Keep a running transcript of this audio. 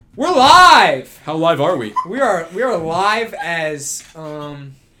We're live. How live are we? We are live as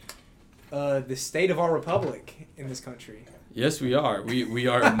the state of our republic in this country. Yes, we are. We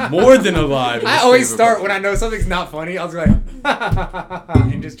are more than alive. I always start when I know something's not funny. I'll just like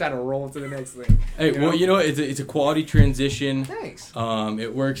and just try to roll to the next thing. Hey, well, you know, it's a quality transition. Thanks.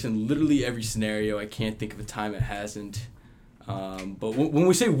 It works in literally every scenario. I can't think of a time it hasn't. But when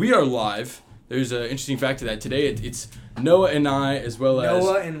we say we are live, there's an interesting fact to that. Today, it's Noah and I, as well as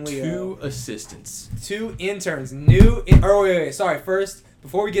Noah and Leo. 2 assistants. 2 interns. Wait. Sorry. First,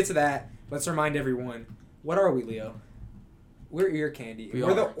 before we get to that, let's remind everyone. What are we, Leo? We're Ear Candy.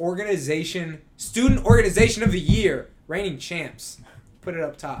 We're the student organization of the year, reigning champs. Put it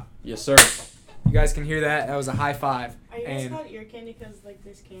up top. Yes, sir. You guys can hear that. That was a high five. Are you guys called Ear Candy because like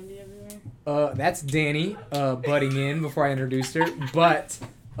there's candy everywhere? That's Danny butting in before I introduced her. But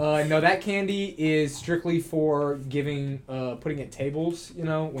no, that candy is strictly for putting at tables. You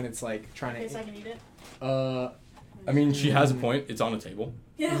know, when it's like trying to. Okay, so I can eat it. I mean, she has a point. It's on a table.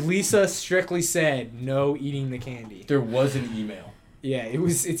 Yeah. Lisa strictly said no eating the candy. There was an email. Yeah,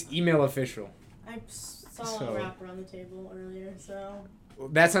 it's email official. I saw a wrapper on the table earlier, so.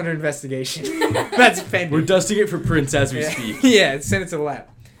 That's under investigation. That's pending. We're dusting it for prints as we speak. Yeah, send it to the lab.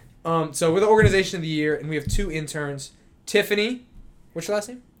 So we're the organization of the year, and we have 2 interns. Tiffany, what's your last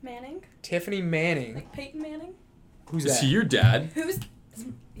name? Manning. Tiffany Manning. Like Peyton Manning. Who's Is that? he your dad?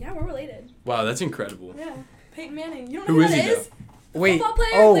 Yeah, we're related. Wow, that's incredible. Yeah, Peyton Manning. You don't know Who who is that he, is? Wait. Football player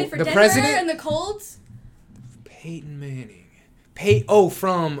Oh, played for the Denver president? and the Colts. Peyton Manning.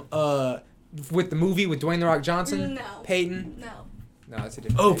 From with the movie with Dwayne The Rock Johnson? No. Peyton? No. No, that's a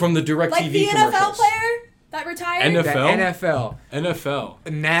different. Oh, from the DirecTV Like the commercials. NFL player that retired. The NFL? NFL.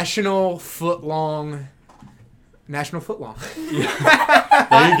 NFL. National Footlong. Yeah. Hot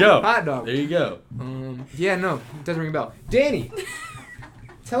There you go. dog. There you go. Yeah, no, it doesn't ring a bell. Danny,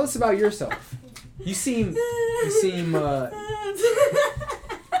 tell us about yourself. You seem.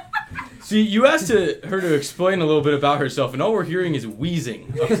 See, you asked her to explain a little bit about herself, and all we're hearing is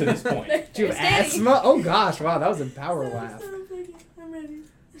wheezing up to this point. Do you have Danny. asthma? Oh gosh, wow, that was a power laugh. I'm ready.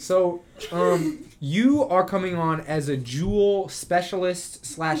 So, you are coming on as a jewel specialist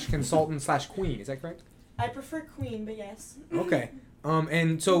 / consultant / queen. Is that correct? I prefer Queen, but yes. Okay.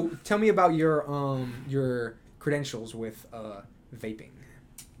 And so tell me about your credentials with vaping.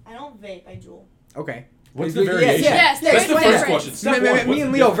 I don't vape, I jewel. Okay. What's the Yes, variation? Yes, there That's is the a first difference. question. Step one, Me what's and the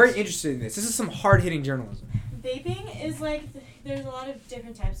Leo are very difference? interested in this. This is some hard-hitting journalism. Vaping is like there's a lot of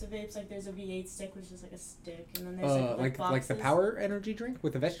different types of vapes. Like there's a V8 stick, which is like a stick, and then there's Like the boxes. power energy drink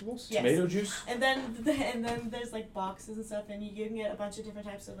with the vegetables? Yes. Tomato juice? And then there's like boxes and stuff, and you can get a bunch of different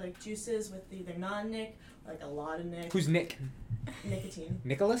types of like juices with either non-nic, or like a lot of nic. Who's Nick? Nicotine.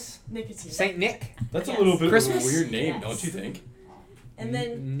 Nicholas? Nicotine. Saint Nick? That's Yes. a little bit Christmas? of a weird name, Yes. don't you think? And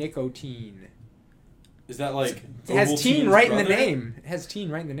then Nicotine. Is that like It has teen Ovaltine's right in the brother? name. It has teen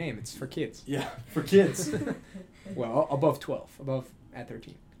right in the name. It's for kids. Yeah, for kids. Well, above 12. Above at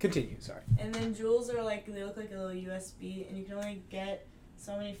 13. Continue, sorry. And then jewels are like, they look like a little USB, and you can only get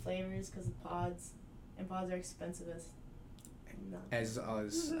so many flavors because of pods, and pods are expensive as As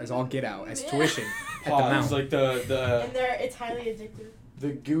all get out. As Yeah. tuition at the Pods, mount. like the and it's highly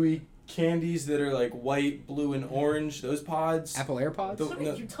addictive. gooey candies that are like white, blue, and orange. Those pods. Apple AirPods? The- What are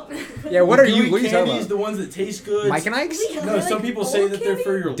no. you talking about? Yeah, what The are you gooey talking candies, about? the ones that taste good. Mike and Ike's? Yeah. No, They're some like people say old that they're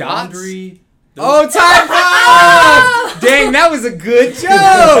for your Dots? laundry. Oh, time pods! Dang, that was a good joke!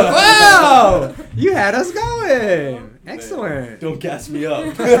 Wow! You had us going. Excellent. Don't gas me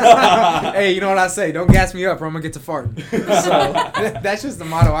up. Hey, you know what I say? Don't gas me up or I'm going to get to farting. So, that's just the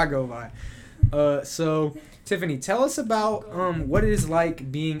motto I go by. So, Tiffany, tell us about what it is like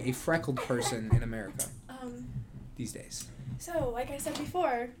being a freckled person in America these days. So, like I said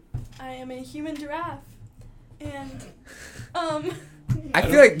before, I am a human giraffe, and I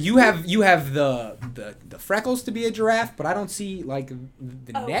feel like you have the freckles to be a giraffe, but I don't see like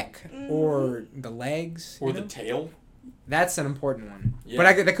the neck or the legs Or you the know? tail. That's an important one. Yeah.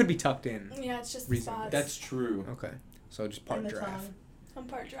 But that could be tucked in. yeah, it's just the Reason. spots. That's true. Okay. So just part And the giraffe. tongue. I'm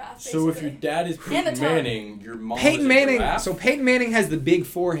part giraffe. So if your basically. dad is And the Peyton tongue. Manning, your mom Peyton is a Manning. giraffe? So Peyton Manning has the big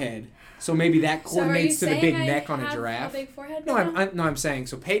forehead. So maybe that So are you coordinates to the saying big I neck on a have giraffe. A big forehead No, now? I'm saying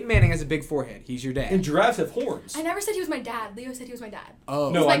so. Peyton Manning has a big forehead. He's your dad. And giraffes have horns. I never said he was my dad. Leo said he was my dad.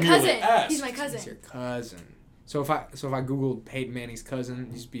 Oh, No, He's my I merely cousin. asked. He's my he's cousin. your cousin. So if I googled Peyton Manning's cousin,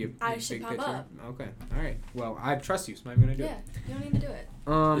 just be a I big should pop picture. up. Okay, all right. Well, I trust you, so I'm gonna do Yeah, you don't need to do it.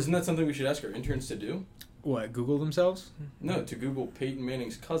 it. Isn't that something we should ask our interns to do? What? Google themselves? No, to Google Peyton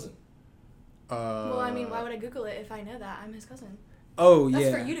Manning's cousin. Well, I mean, why would I Google it if I know that? I'm his cousin. Oh That's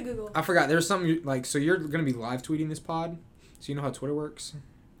yeah. for you to Google. I forgot. There's something like so you're gonna be live tweeting this pod. So you know how Twitter works.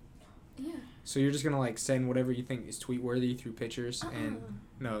 Yeah. So you're just gonna like send whatever you think is tweet worthy through pictures and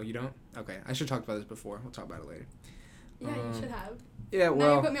no, you don't? Okay. I should talk about this before. We'll talk about it later. Yeah, you should have. Yeah, Now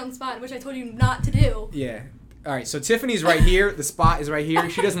well. you put me on the spot, which I told you not to do. Yeah. All right. So Tiffany's right here. The spot is right here.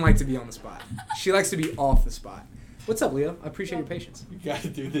 She doesn't like to be on the spot. She likes to be off the spot. What's up, Leo? I appreciate your patience. You gotta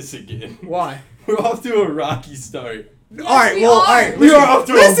do this again. Why? We're off to a rocky start. Yes, all right. we Well, are. all right. We are off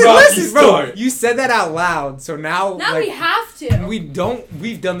to a rocky bro. start. You said that out loud, so now. Now like, we have to. We've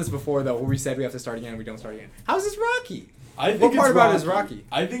done this before though, where we said we have to start again and we don't start again. How is this rocky? I think What part it's about it is rocky. rocky?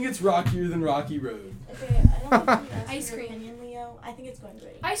 I think it's rockier than Rocky Road. Okay, I don't think you asked Ice your cream. opinion, Leo. I think it's going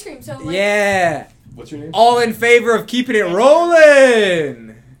great. Ice cream. So like, Yeah. What's your name? All in favor of keeping it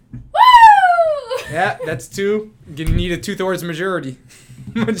rolling. Woo! Yeah, that's 2. You need a 2/3 majority.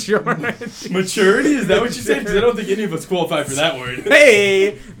 Maturity? Is that what you said? Because I don't think any of us qualify for that word.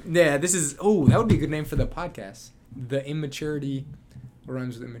 Hey! Yeah, this is... Oh, that would be a good name for the podcast. The immaturity... What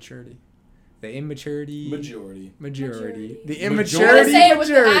rhymes with immaturity? The immaturity... Majority. Majority. The Majority. I'm gonna immaturity say it with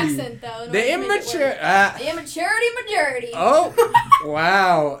the majority. accent though. in The order to make it immature... work. The immaturity majority. Oh!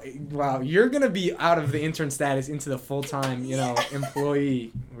 Wow. You're going to be out of the intern status into the full-time,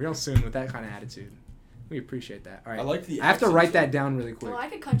 employee real soon with that kind of attitude. We appreciate that. All right. I like the I have to accent. write that down really quick. Well, I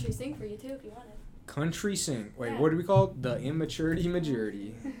could country sing for you too if you wanted. Country sing. Wait, Yeah. what do we call it? The immaturity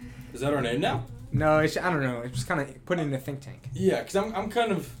majority. Is that our name now? No, I don't know. It's just kind of put it in a think tank. Yeah, because I'm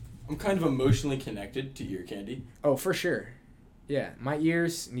kind of emotionally connected to ear candy. Oh, for sure. Yeah, my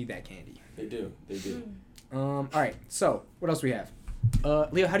ears need that candy. They do. They do. All right. So, what else we have?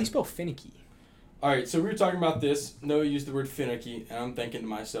 Leo, how do you spell finicky? All right, so we were talking about this. Noah used the word finicky, and I'm thinking to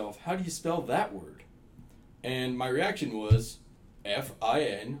myself, how do you spell that word? And my reaction was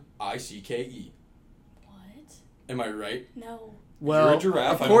Finicky. What? Am I right? No. Well, You're a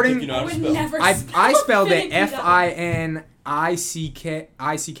giraffe. according, I don't think you know how I to would spell. never I spell spelled it finicky that way. Finicky.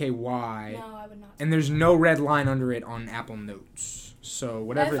 No, I would not. And there's no red line under it on Apple Notes. So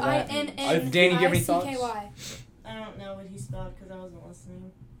whatever that means. Danny, you have any thoughts? F-I-N-N-I-C-K-Y. I don't know what he spelled because I wasn't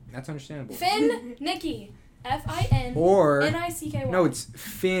listening. That's understandable. Finn Nicky. F-I-N. Or N-I-C-K-Y. no, it's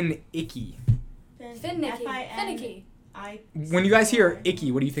Finicky. Finicky. Finicky. When you guys hear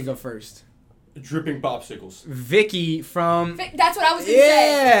icky, what do you think of first? Dripping popsicles. Vicky from That's what I was going to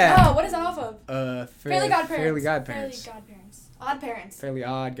say. Yeah. Oh, what is that off of? Fairly Fairly Godparents. Godparents. Fairly Godparents. Odd Parents. Fairly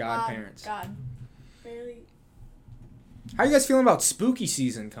Odd Godparents. God. Really? How are you guys feeling about spooky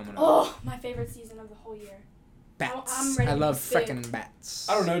season coming up? Oh, my favorite season of the whole year. Bats. I'm ready I to love be spooked. frickin' bats.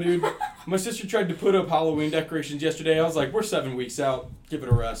 I don't know, dude. My sister tried to put up Halloween decorations yesterday. I was like, we're 7 weeks out. Give it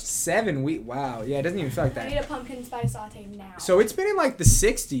a rest. 7 weeks. Wow. Yeah, it doesn't even feel like I need that. a pumpkin spice latte now. So it's been in like the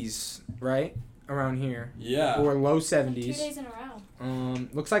 60s, right? Around here. Yeah. Or low 2 70s. days in a row.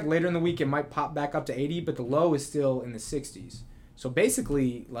 Looks like later in the week it might pop back up to 80, but the low is still in the 60s. So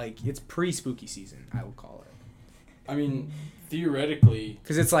basically, like, it's pre-spooky season, I would call it. I mean, theoretically,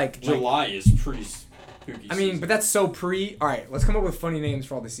 Because it's like... July is pretty spooky I mean, season. but that's so pre... Alright, let's come up with funny names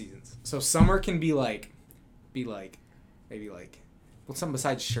for all the seasons. So summer can be like... Maybe like... What's something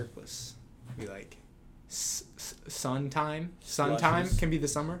besides shirtless? Be like... Sun time? Sun time Slushies. can be the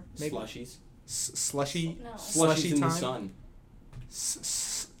summer, maybe? Slushies. Slushy? No. Slushies in the time? sun.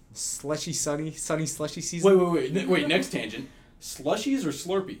 Slushy, sunny slushy season? Wait, next tangent. Slushies or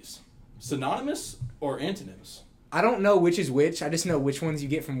Slurpees? Synonymous or antonyms? I don't know which is which. I just know which ones you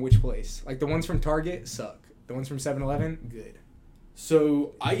get from which place. Like the ones from Target suck. The ones from 7-Eleven, good.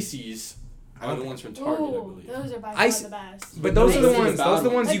 So, ices are the ones from Target, I Ooh, believe. those are by Ice- far the best. But those are the Those are the ones. Those are the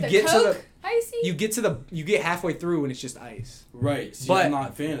bad ones Like you the get Coke, icy? you get halfway through and it's just ice. Right. See, But I'm not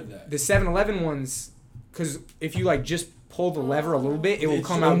a fan of that. The 7-Eleven ones, because if you like just pull the lever a little bit, it will It's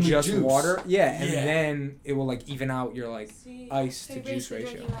come out only just juice. water. Yeah, and Yeah. then it will like even out your like See, ice So to you're juice basically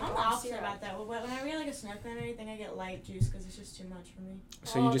ratio. drinking I'm like the opposite syrup. about that. When I get like a snow cone or anything, I get light juice because it's just too much for me.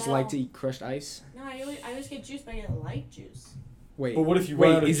 So you just like no. to eat crushed ice? No, I always get juice, but I get light juice. Wait. But what if you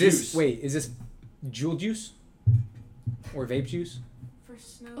run out of is juice? is this Juul juice or vape juice? For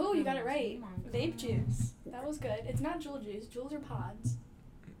snow. Oh, you got it cones. right. Come on, Vape come on. juice. That was good. It's not Juul juice. Juuls are pods.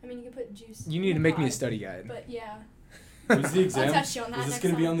 I mean, you can put juice. You need in to a make me a pod, study guide. But yeah. When's the exam? I'll test you on that Is this next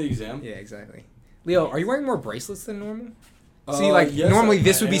going to be time. on the exam? Yeah, exactly. Leo, are you wearing more bracelets than normal? See, Yes, normally I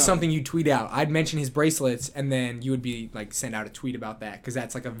this would be am. something you tweet out. I'd mention his bracelets, and then you would be like send out a tweet about that because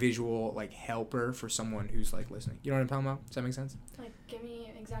that's like a visual like helper for someone who's like listening. You know what I'm talking about? Does that make sense? Like, give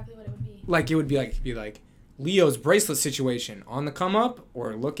me exactly what it would be. Like it would be like Leo's bracelet situation on the come up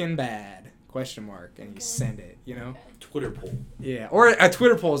or looking bad? question mark, and you Okay. send it, you know? Okay. Twitter poll. Yeah. Or a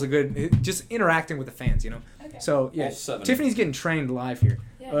Twitter poll is a good, just interacting with the fans, you know? Okay. So, yeah. All 7. Tiffany's getting trained live here.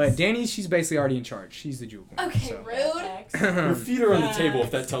 Yes. Danny, she's basically already in charge. She's the jewel queen. Okay, So. rude. Her feet are on the table,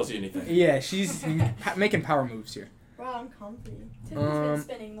 if that tells you anything. Yeah, she's making power moves here. Wow, I'm comfy. Tiffany's been Um,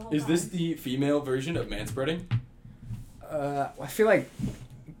 spinning the whole Is time. this the female version of manspreading? I feel like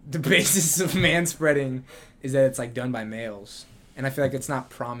the basis of manspreading is that it's like done by males, and I feel like it's not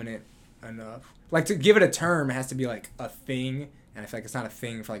prominent enough. Like to give it a term, it has to be like a thing, and I feel like it's not a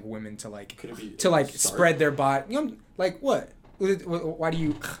thing for like women to like Could it be spread Sorry. their body. You know, like what? Why do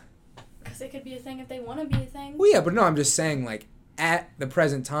you? Because it could be a thing if they want to be a thing. Well, yeah, but no, I'm just saying like. At the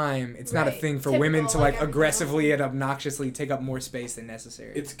present time, it's not a Right. thing for Typical, women to like like everything aggressively else. and obnoxiously take up more space than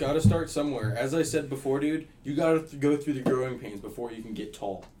necessary. It's got to start somewhere. As I said before, dude, you got to go through the growing pains before you can get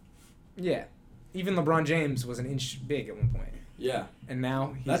tall. Yeah, even LeBron James was an inch big at one point, Yeah, and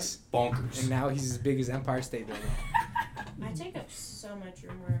now that's bonkers. and now he's as big as Empire State Building. I take up so much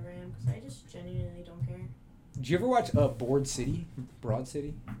room wherever I am because I just genuinely don't care. Did you ever watch Broad City?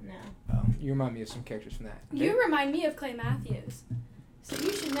 No. You remind me of some characters from that. You remind me of Clay Matthews. So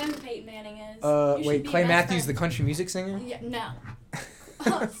you should know who Peyton Manning is. You should Wait, be Clay best Matthews, the friends. country music singer? Yeah,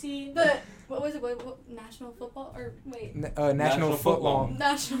 no. See, What was it? What, National Football? Or wait. National National Footlong.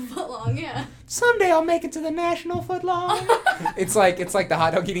 National Footlong, yeah. Someday I'll make it to the National Footlong. it's like the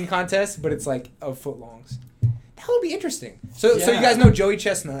hot dog eating contest, but it's like of footlongs. That would be interesting. So you Yeah. guys know Joey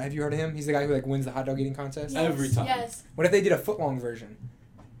Chestnut? Have you heard of him? He's the guy who like wins the hot dog eating contest. Yes, Every time. Yes. What if they did a footlong version?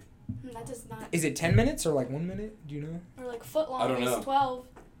 That does not. Is it 10 minutes or like 1 minute? Do you know? Or like footlong I don't know. is 12.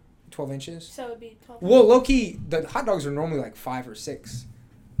 12 inches? So it'd be 12. Well, low key, the hot dogs are normally like 5 or 6.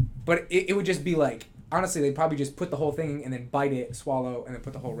 But it would just be like, honestly, they'd probably just put the whole thing and then bite it, swallow, and then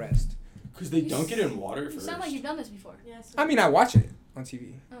put the whole rest. Because they dunk it in water You first. sound like you've done this before. yes. I mean, I watch it on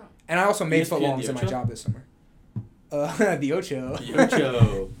TV. Oh. And I also made ESPN footlongs the in my Ocho? job this summer. The Ocho. The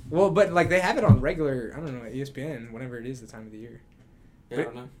Ocho. Well, but like they have it on regular, I don't know, ESPN, whenever it is the time of the year. Yeah, I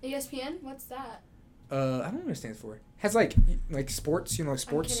don't know. ESPN? What's that? I don't know what it stands for. Has like sports, you know, like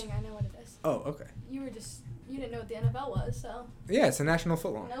sports. I'm kidding. I know what it is. Oh, okay. You didn't know what the NFL was, so. Yeah, it's a national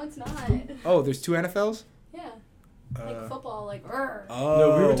footlong. No, it's not. Oh, there's 2 NFLs? Yeah. Like football, like, rrr. Oh,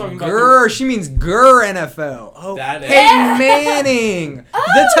 No, we were talking about Grr. She means Grr NFL. Oh, That is- Peyton Manning. Oh,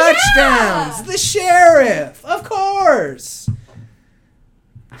 The touchdowns. yeah. The sheriff. Of course.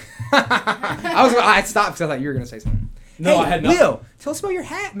 I stopped because I thought you were gonna say something. No, Hey, I had nothing. Leo, tell us about your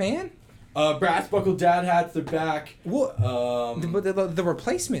hat, man. Brass buckle dad hats, they're back. What? The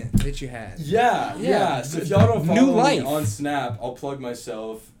replacement that you had. Yeah. So if y'all don't New follow life. me on Snap, I'll plug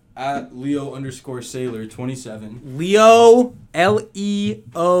myself at Leo_Sailor27. Leo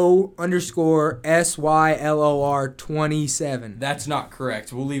LEO_SYLOR27. That's not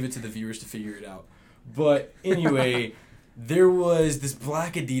correct. We'll leave it to the viewers to figure it out. But anyway, there was this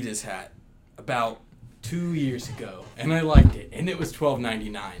black Adidas hat about 2 years ago, and I liked it, and it was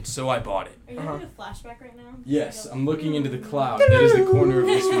 $12.99, so I bought it. Are you having a flashback right now? Yes, I'm looking into the cloud that is the corner of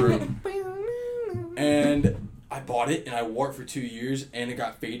this room. And I bought it, and I wore it for 2 years, and it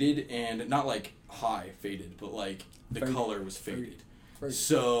got faded, and not like high faded, but like the Faded. color was faded. Faded.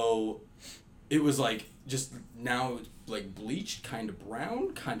 So it was like just now like bleached, kind of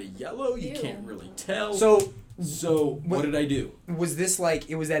brown, kind of yellow. You Ew. can't really tell. So what did I do? was this like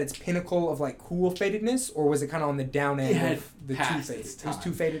it was at its pinnacle of like cool fadedness, or was it kind of on the down end It had of the too passed faded? its It was time.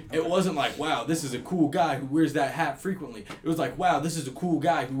 too faded. It wasn't like, wow, this is a cool guy who wears that hat frequently. It was like, wow, this is a cool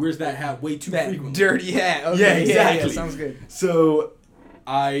guy who wears that hat way too that frequently. dirty hat. Okay, Yeah, exactly. sounds good. So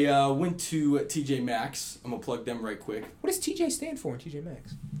I went to TJ Maxx. I'm gonna plug them right quick. What does TJ stand for in TJ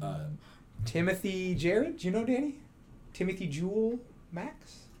Maxx? Timothy Jared? Do you know Danny? Timothy Jewel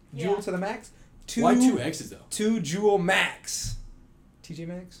Max? Jewel Yeah. to the max? Why 2 X's though? 2 Jewel Max. TJ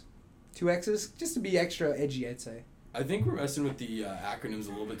Maxx? 2 X's? Just to be extra edgy, I'd say. I think we're messing with the acronyms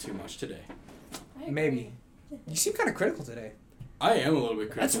a little bit too much today. I agree. Maybe. You seem kind of critical today. I am a little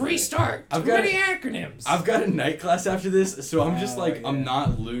bit critical. Let's today. restart. I've Too got many it. acronyms. I've got a night class after this, so I'm just Oh, like, yeah. I'm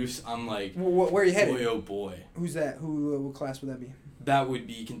not loose. I'm like, Where are you headed? boy, oh boy. Who's that? What class would that be? That would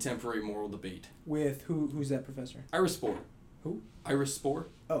be contemporary moral debate. With who's that professor? Iris Spore. Who? Iris Spore.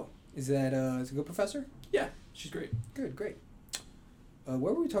 Is that is a good professor? Yeah, she's great. Good, great.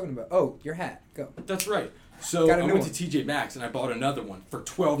 What were we talking about? Oh, your hat. Go. That's right. So Got a I new went one. to TJ Maxx and I bought another one for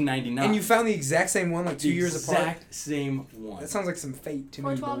 $12.99. And you found the exact same one like 2 years apart? Exact same one. That sounds like some fate to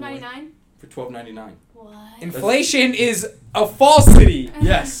For me. $12.99? For $12.99. What? Inflation is a falsity.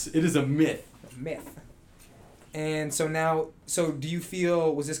 Yes, it is a myth. Myth. And so now, do you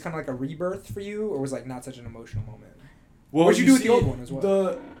feel, was this kind of like a rebirth for you, or was like not such an emotional moment? Well, What'd you do with see, the old one as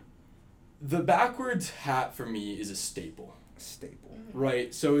well? the backwards hat for me is a staple. Staple.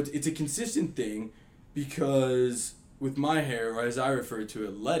 Right. So it's a consistent thing because with my hair, or as I refer to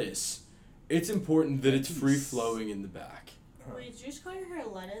it, lettuce, it's important that it's free flowing in the back. Wait, did you just call your hair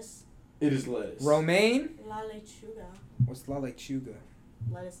lettuce? It is lettuce. Romaine? La lechuga. What's la lechuga?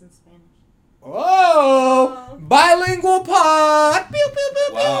 Lettuce in Spanish. Oh! Bilingual pod! Pew, pew,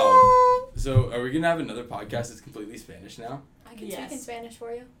 pew, Wow. So are we going to have another podcast that's completely Spanish now? I can speak in Spanish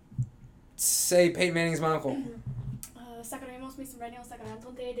for you. Say Peyton Manning's my uncle. Sacaremos mis renos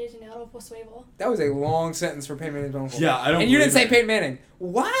sacarantonte de dinero por suevo. That was a long sentence for Peyton Manning's my uncle. Yeah, I don't. And you didn't say Peyton Manning.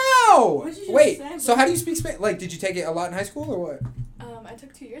 Wow! What did you just Wait, say? so how do you speak Spanish? Like, did you take it a lot in high school or what? I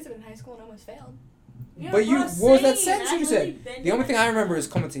took 2 years of it in high school and almost failed. Yeah, But you, bro, what was that same. sentence you I've said? really been The only thing I doing remember that. is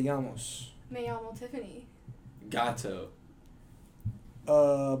como te llamos. Me llamo Tiffany. Gato.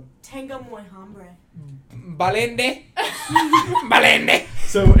 Tengo muy hambre. Balende. Balende.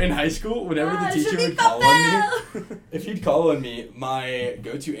 So in high school, whenever the teacher je vis would call on papel. me, if he'd call on me, my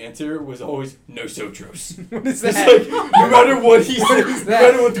go-to answer was always no sotros. What is It's that? like no matter what he said, is no that?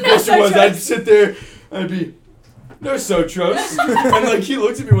 matter what the No question was, sotros. I'd sit there, I'd be no sotros, and like he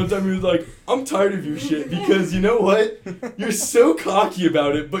looked at me one time, he was like, "I'm tired of your shit because you know what? You're so cocky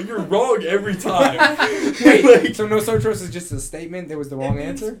about it, but you're wrong every time." Wait, Like, so no sotros is just a statement that was the wrong It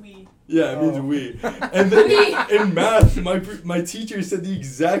means answer? we. yeah, it means Oh. we. And then in math, my teacher said the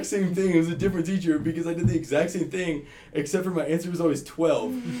exact same thing. It was a different teacher because I did the exact same thing, except for my answer was always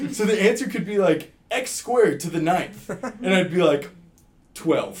 12. So the answer could be like x squared to the 9th, and I'd be like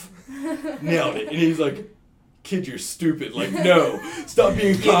 12. Nailed it. And he's like, "Kid, you're stupid. Like, no, stop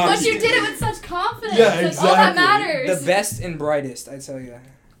being cocky." But you did it with such confidence. Yeah, That's all that exactly. matters. The best and brightest, I tell you.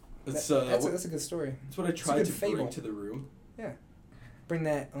 That's That's a good story. that's what I a tried good to fable. bring to the room. Bring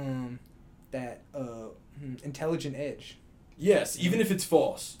that intelligent edge. Yes, even if it's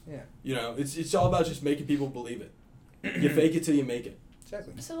false. Yeah. You know, it's all about just making people believe it. You fake it till you make it.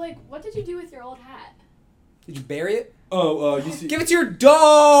 Exactly. So, like, what did you do with your old hat? Did you bury it? Oh, you see. Give it to your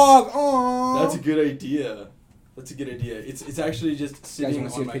dog. Aww. That's a good idea. That's a good idea. It's actually just sitting wanna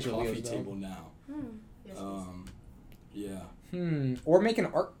see on a my picture of coffee Leo's dog? table now. Yes, Yeah. Or make an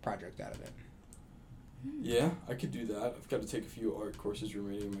art project out of it. Yeah, I could do that. I've got to take a few art courses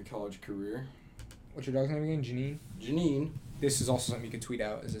remaining in my college career. What's your dog's name again? Janine? Janine. This is also something you can tweet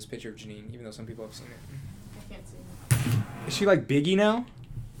out, is this picture of Janine, even though some people have seen it. I can't see it. Is she like Biggie now?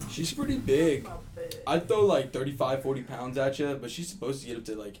 She's pretty big. Not big. I'd throw like 35, 40 pounds at you, but she's supposed to get up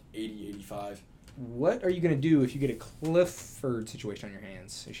to like 80, 85. What are you going to do if you get a Clifford situation on your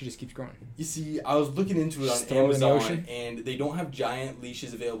hands? If she just keeps growing. You see, I was looking into it Just on throw it in the Amazon, ocean? and they don't have giant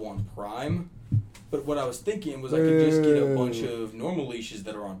leashes available on Prime. But what I was thinking was I could just get a bunch of normal leashes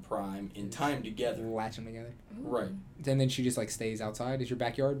that are on Prime and tie them together. Latch them together. Right. And then she just like stays outside. Is your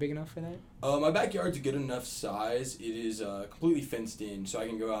backyard big enough for that? My backyard's a good enough size. It is completely fenced in, so I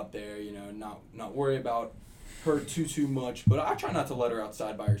can go out there, you know, not worry about her too much. But I try not to let her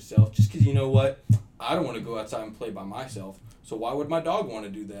outside by herself, just because you know what? I don't want to go outside and play by myself. So why would my dog want to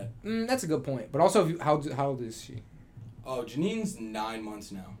do that? That's a good point. But also, how old is she? Oh, Janine's 9 months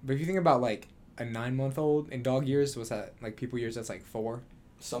now. But if you think about like a 9-month-old in dog years, what's that? Like people years, that's like 4.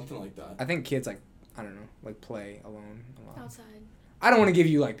 Something like that. I think kids like, I don't know, like play alone a lot. Outside. I don't want to give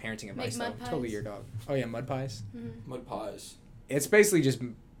you like parenting advice Make though. mud pies. Totally your dog. Oh yeah, mud pies. Mm-hmm. Mud pies. It's basically just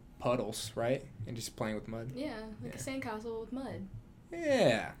puddles, right? And just playing with mud. Yeah, like Yeah. a sandcastle with mud.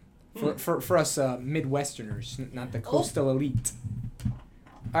 Yeah. For us Midwesterners, not the Oh. coastal elite.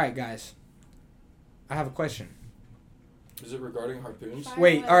 All right, guys. I have a question. Is it regarding harpoons? Fire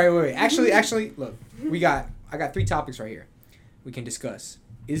Wait, away. all right, wait. Actually, look. I got 3 topics right here. We can discuss.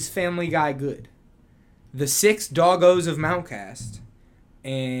 Is Family Guy good? The 6 doggos of Mountcast,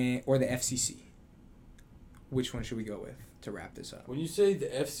 or the FCC? Which one should we go with to wrap this up? When you say the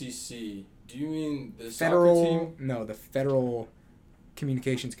FCC, do you mean the soccer Federal, team? no, the Federal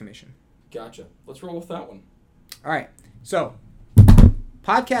Communications Commission. Gotcha. Let's roll with that one. All right. So,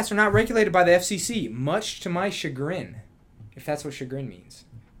 podcasts are not regulated by the FCC, much to my chagrin, if that's what chagrin means.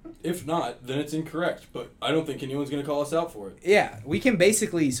 If not, then it's incorrect. But I don't think anyone's going to call us out for it. Yeah, we can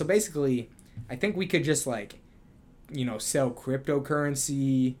basically, I think we could just like, sell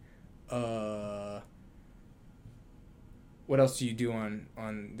cryptocurrency. What else do you do on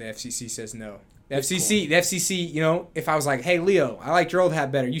the FCC says no? The FCC, if I was like, hey, Leo, I liked your old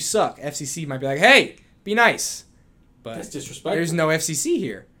hat better. You suck. FCC might be like, hey, be nice. But That's disrespectful. there's no FCC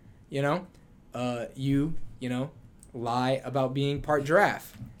here, you lie about being part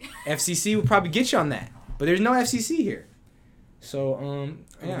giraffe. FCC would probably get you on that. But there's no FCC here. So,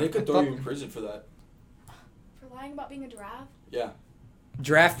 I mean, they could throw you in prison for that. For lying about being a giraffe? Yeah.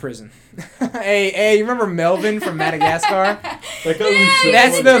 Giraffe prison. Hey, you remember Melvin from Madagascar? Like, yeah,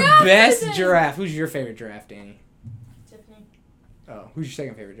 That's the best prison. giraffe. Who's your favorite giraffe, Danny? Tiffany. Oh, who's your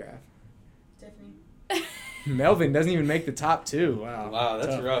second favorite giraffe? Tiffany. Melvin doesn't even make the top 2. Wow,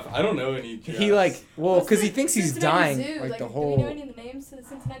 that's Tough. rough. I don't know any. He like, well, What's because he the thinks he's Cincinnati dying. Zoo? Like the Do we know whole. any of the names to the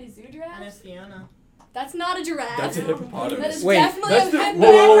Cincinnati Zoo And giraffes? it's Fiona. That's not a giraffe. That's a hippopotamus. That is Wait, definitely That's a the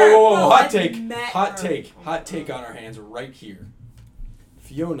hippopotamus. whoa! Hot I've take, met hot her. take, hot take on our hands right here.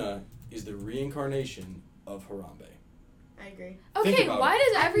 Fiona is the reincarnation of Harambe. I agree. Okay, Think about why it.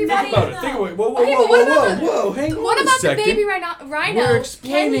 does Think everybody? about it. Think about it. Whoa! Okay, but what about the- Whoa! Hang on What a about the second. baby rhino? We're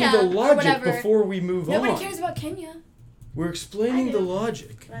explaining Kenya, the or logic whatever. before we move Nobody on. cares about Kenya. We're explaining I the do.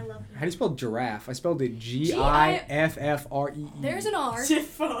 logic. But I love How do you spell giraffe? I spelled it Giffree. There's an R.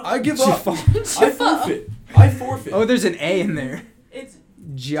 Tiffo. I give up. I Chiffo. forfeit. I forfeit. Oh, there's an A in there. It's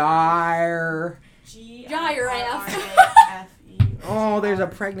Gyre. Giraffe. Oh, there's a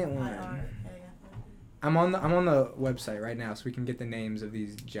pregnant one. I'm on the website right now, so we can get the names of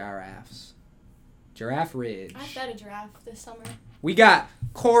these giraffes. Giraffe Ridge. I fed a giraffe this summer. We got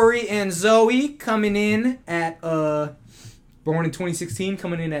Corey and Zoe coming in at born in 2016,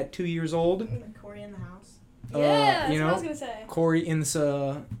 coming in at 2 years old. Corey in the house. Yeah, that's you what I know, was gonna say. Corey in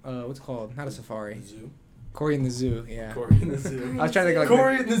the what's it called? Not a safari. Zoo. Corey in the zoo. Yeah. Corey in the zoo. I was trying to think like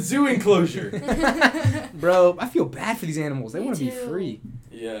Corey in the zoo enclosure. Bro, I feel bad for these animals. They Me want to be too. free.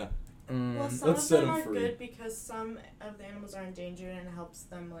 Yeah. Well, some Let's of set them 'em are free. good because some of the animals are endangered and it helps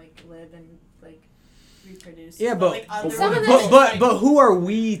them like live and like reproduce. Yeah, but like, other some of ones, them- but like- but who are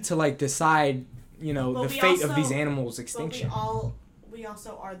we to like decide? You know, But the we fate of also- these animals' but extinction. we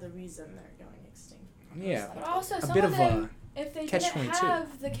also are the reason they're going extinct. Yeah. But also, A some bit of of them, a if they catch didn't 22.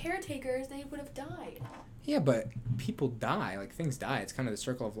 have the caretakers, they would have died. yeah, but people die. Like things die. It's kind of the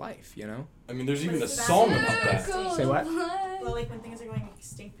circle of life. You know. I mean, there's even a But it's song bad. about that. Circle Say what? Well, like when things are going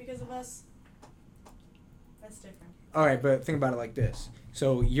extinct because of us, that's different. All right, but think about it like this.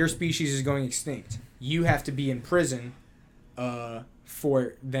 So your species is going extinct. You have to be in prison,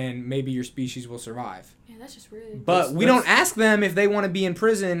 for then maybe your species will survive. Yeah, that's just rude. But we don't ask them if they want to be in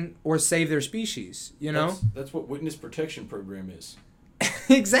prison or save their species. You know. That's what witness protection program is.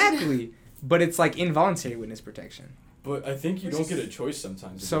 Exactly. But it's like involuntary witness protection. But I think you Which don't is- get a choice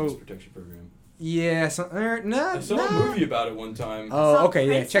sometimes. So- in witness protection program. Yeah. So, no. I saw a movie about it one time. Oh, So, okay.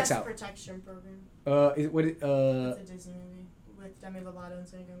 Yeah. Princess Checks out. Protection Program. It's It's a Disney movie with Demi Lovato and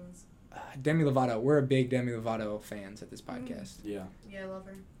Selena Gomez. Demi Lovato. We're a big Demi Lovato fans at this podcast. Yeah. Yeah, I love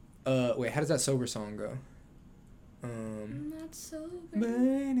her. Wait. How does that sober song go? I'm not sober.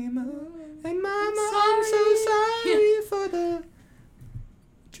 Anymore. And Mama, I'm so sorry for the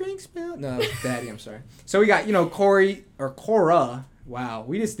drink spill. No, Daddy, I'm sorry. So we got, Corey or Cora. Wow,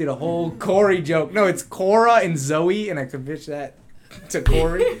 we just did a whole Corey joke. No, it's Cora and Zoe, and I could pitch that to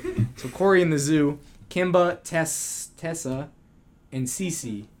Corey. So Corey in the zoo, Kimba, Tessa, and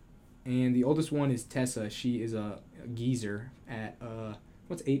Cece. And the oldest one is Tessa. She is a geezer at,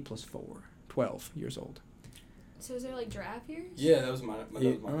 what's 8 plus 4? 12 years old. So is there like giraffe ears? Yeah, that was my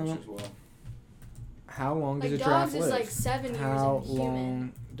Yeah, question as well. How long does Like a giraffe dogs is live? like 7 years How in human.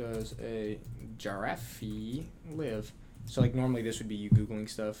 long does a giraffe live? So like normally this would be you Googling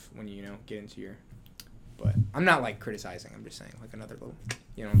stuff when you get into your, but I'm not like criticizing. I'm just saying like another little,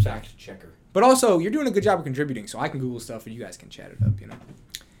 you know what I'm saying. Fact checker. But also you're doing a good job of contributing, so I can Google stuff and you guys can chat it up.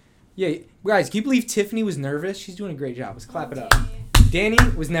 Yeah, guys, can you believe Tiffany was nervous? She's doing a great job. Let's clap it up. Danny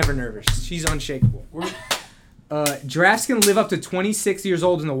was never nervous. She's unshakable. Giraffes can live up to 26 years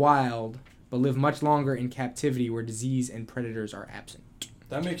old in the wild, but live much longer in captivity where disease and predators are absent.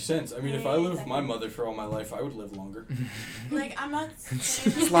 That makes sense. I mean, if I lived with my mother for all my life, I would live longer. Like, I'm not It's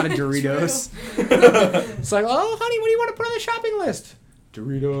saying a lot of that's Doritos. true. It's like, oh, honey, what do you want to put on the shopping list?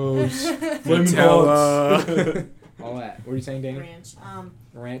 Doritos, Flamin' Nutella, all that. What are you saying, Danny? Ranch.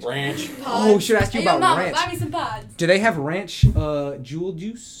 Ranch. Ranch. Oh, should I ask you Hey, yo, about mama, ranch? buy me some pods. Do they have ranch jewel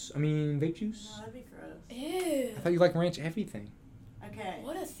juice? I mean, vape juice? No, that'd be gross. Ew. I thought you like ranch everything. Okay.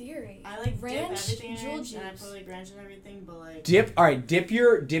 What a theory. I like ranch dip everything in jewel ranch, and I juice. put like ranch and everything, but like. All right, dip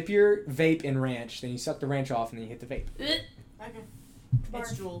your vape in ranch, then you suck the ranch off, and then you hit the vape. Okay. Barf.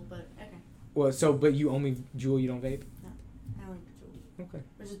 It's Jewel, but okay. Well, but you only jewel, you don't vape? I like Jewel. Okay.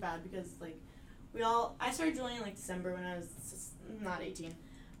 Which is bad because like I started juuling in like December when I was not 18,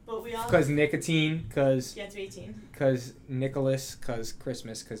 but we all. Because nicotine, because Get to 18. Nicholas, because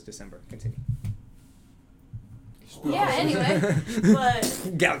Christmas, because December. Continue. Yeah, anyway.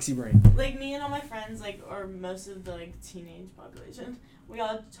 But Galaxy brain. like me and all my friends, like or most of the like teenage population, we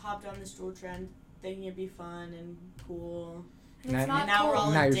all hopped on this Jewel trend, thinking it'd be fun and cool. And it's Now- not And now cool. we're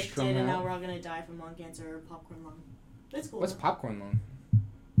all Now you're addicted, strung and out. now we're all gonna die from lung cancer or popcorn lung. It's cool. What's though. popcorn lung?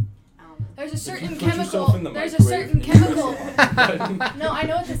 There's a certain put chemical. yourself in the There's a certain microwave? chemical. No, I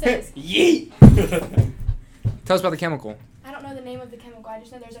know what this is. Yeet. Tell us about the chemical. I don't know the name of the chemical. I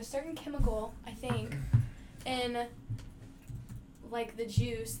just know there's a certain chemical, I think, in like the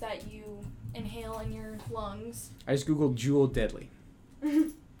juice that you inhale in your lungs, I just googled Juul deadly.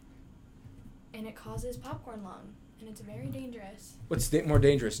 and it causes popcorn lung, and it's very dangerous. What's more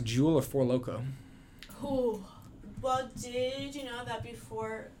dangerous, Juul or Four Loko? Ooh. Well, did you know that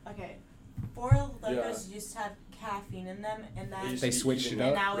before? Okay, Four Locos used to have caffeine in them, and then They switched it and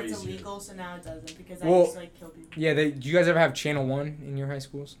up? now it's Crazy. illegal, so now it doesn't because that Well, used to like kill people. Yeah, do you guys ever have Channel 1 in your high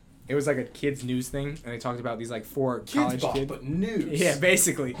schools? It was like a kids news thing, and they talked about these like four college Kids Bop, kids. but news. Yeah,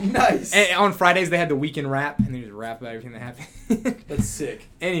 basically. Nice. And on Fridays they had the weekend rap, and they just rap about everything that happened. That's sick.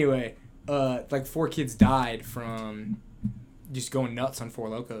 Anyway, like 4 kids died from just going nuts on Four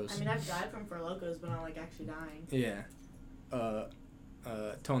Locos. I mean, I've died from Four Locos, but not like actually dying. Yeah.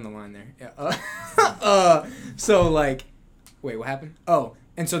 Towing the line there. Yeah. So like, wait, what happened? Oh,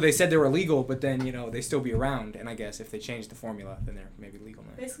 and so they said they were illegal, but then they still be around, and I guess if they change the formula, then they're maybe legal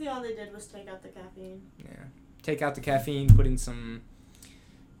now. Basically, all they did was take out the caffeine. Yeah. Take out the caffeine, put in some.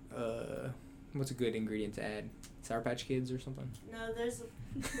 What's a good ingredient to add? Sour Patch Kids or something? No, there's.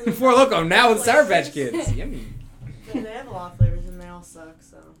 Four Loko now with Sour Patch flavors. Kids. Yummy. They have a lot of flavors and they all suck.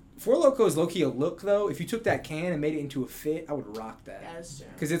 So. Four Loko is low key a look though. If you took that can and made it into a fit, I would rock that. Yeah, that's true.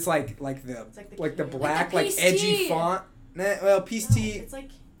 Cause it's like the It's the can. black Like like the edgy Peace font. Nah, well, Peace Tea. It's like.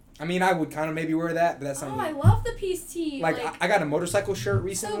 I mean, I would kind of maybe wear that, but that's Oh, not. I love the Peace Tea. Like I got a motorcycle shirt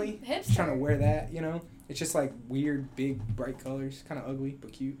recently. So hipster. Just trying to wear that, It's just like weird, big, bright colors, kind of ugly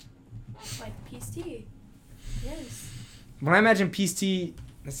but cute. Like Peace Tea. Yes. When I imagine Peace Tea,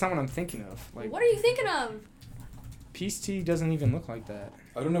 that's not what I'm thinking of. Like What are you thinking of? Peace Tea doesn't even look like that.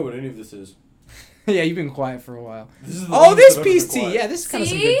 I don't know what any of this is. Yeah, you've been quiet for a while. This is the Oh, one this that I've Peace been Tea. quiet. Yeah, this is kind of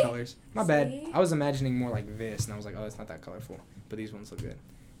some See? good colors. My bad. See? I was imagining more like this, and I was like, oh, it's not that colorful. But these ones look good.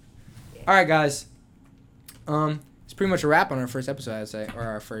 All right, guys. It's pretty much a wrap on our first episode, I'd say, or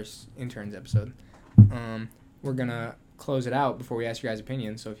our first interns episode. We're gonna close it out before we ask your guys'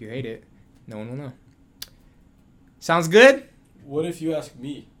 opinion. So if you hate it, no one will know. Sounds good? What if you ask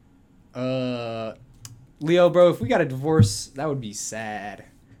me? Leo, bro, if we got a divorce, that would be sad.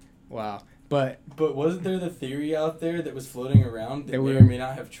 Wow. But wasn't there the theory out there that was floating around that That may we or were- may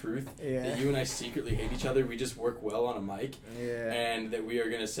not have truth? Yeah. That you and I secretly hate each other. We just work well on a mic, yeah. and that we are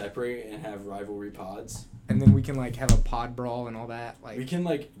gonna separate and have rivalry pods. And then we can like have a pod brawl and all that. Like We can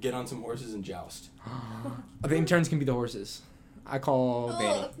get on some horses and joust. the interns can be the horses. I call Danny.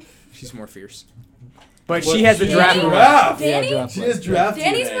 Ugh. She's more fierce. But What? she has the She draft. has blood. draft. Danny? Yeah, draft She blood. has draft.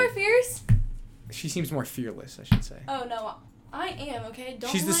 Danny's DNA. more fierce? She seems more fearless, I should say. Oh, no. I am, okay? Don't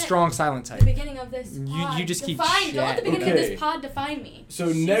She's the let strong, silent the type. beginning of this You- pod you just keep Don't let the chatting. beginning of Okay. this pod define me.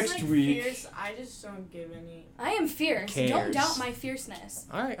 So She's next like week, Fierce. I just don't give any. I am fierce. Cares. Don't doubt my fierceness.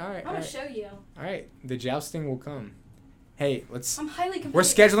 All right, all right, I'm all going right. to show you. All right, the jousting will come. Hey, let's. I'm highly competitive. We're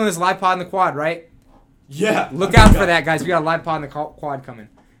scheduling this live pod in the quad, right? yeah, Look out for that, guys. We got a live pod in the quad coming.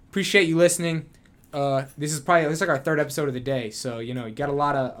 Appreciate you listening. This is like our third episode of the day, so you got a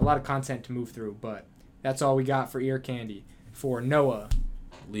lot of content to move through. But that's all we got for Ear Candy. For Noah,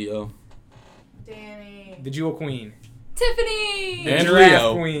 Leo, Danny. the Jewel Queen, Tiffany! the And Giraffe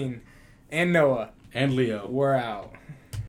Leo. Queen, and Noah. and Leo. We're out.